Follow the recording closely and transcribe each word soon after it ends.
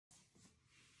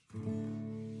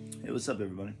Hey, what's up,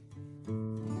 everybody?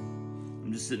 I'm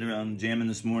just sitting around jamming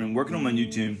this morning, working on my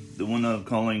new tune, the one that I'm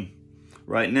calling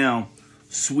right now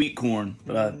Sweet Corn.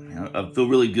 But I feel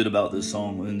really good about this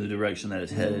song and the direction that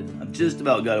it's headed. I've just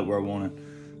about got it where I want it.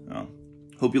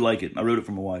 Hope you like it. I wrote it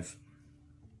for my wife.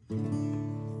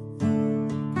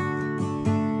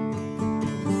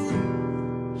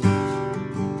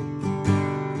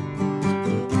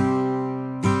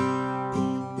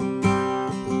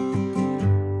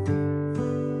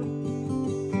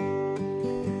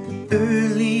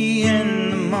 Early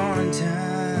in the morning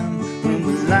time, when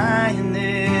we're lying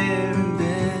there in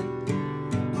bed,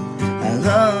 I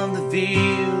love the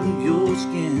feel of your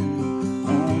skin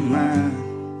on mine.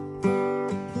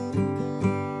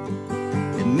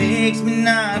 It makes me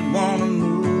not want to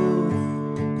move,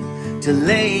 to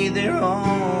lay there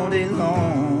all day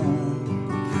long,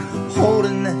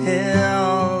 holding the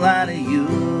hell out of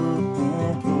you.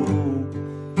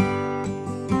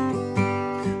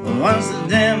 I'm so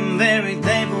damn very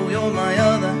thankful you're my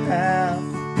other half.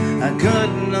 I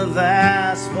couldn't have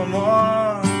asked for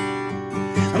more.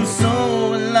 I'm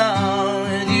so in love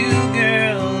with you,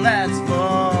 girl, that's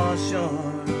for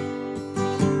sure.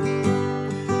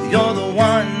 You're the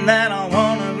one that I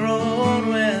wanna grow old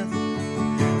with,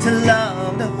 to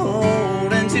love, to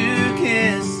hold, and to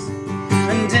kiss,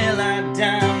 until our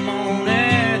time on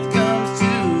earth comes to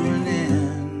an end.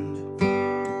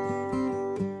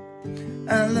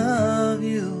 I love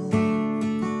you,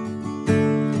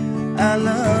 I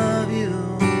love you.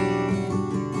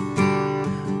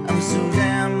 I'm so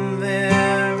damn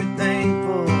very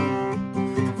thankful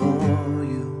for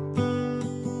you.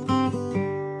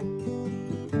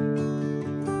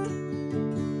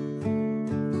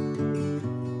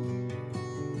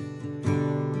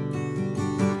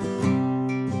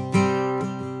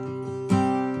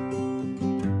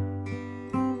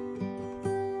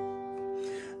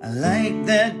 I like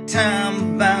that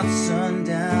time about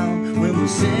sundown, when we're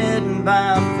sitting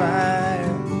by a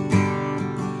fire,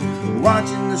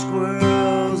 watching the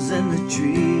squirrels in the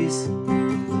trees.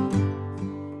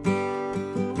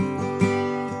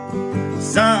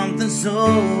 Something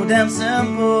so damn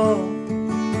simple,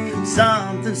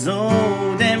 something so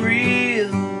damn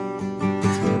real.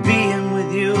 Being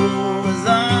with you is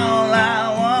all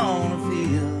I wanna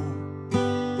feel.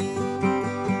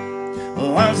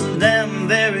 Oh, I'm so damn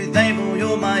very thankful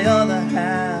you're my other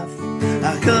half.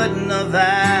 I couldn't have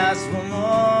asked for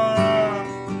more.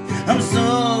 I'm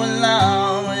so in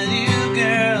love with you,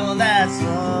 girl, that's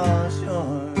for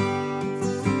sure.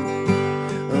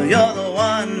 You're the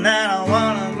one that I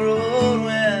wanna grow old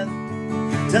with,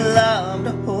 to love,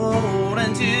 to hold,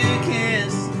 and to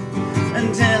kiss,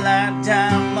 until our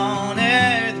time on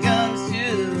earth comes to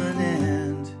an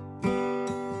end.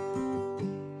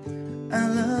 I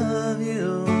love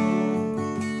you,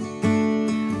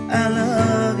 I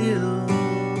love you.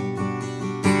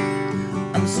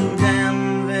 I'm so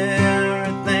damn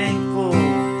very thankful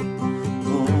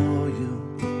for you.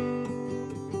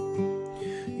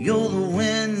 You're the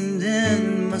wind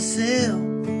in my sail,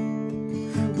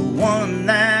 the one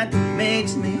that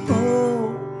makes me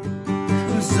whole.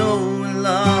 I'm so in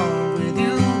love with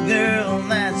you, girl,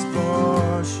 that's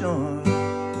for sure.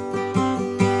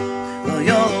 Well,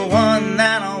 you're the one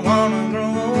that I wanna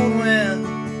grow old with,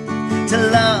 to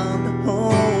love, to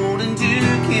hold, and to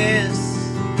kiss,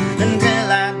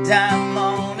 until our time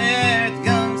on earth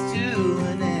comes to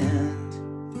an end.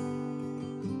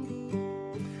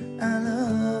 I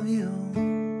love you,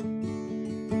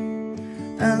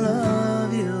 I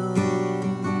love you.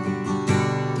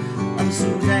 I'm so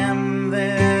damn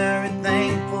very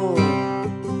thankful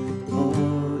for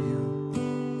you.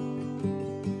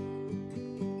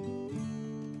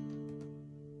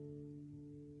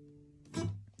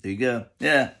 There you go.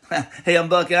 Yeah. Hey, I'm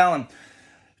Buck Allen.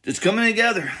 It's coming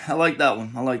together. I like that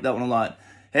one. I like that one a lot.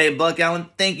 Hey, Buck Allen,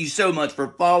 thank you so much for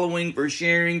following, for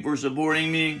sharing, for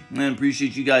supporting me. Man,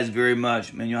 appreciate you guys very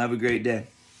much. Man, you'll have a great day.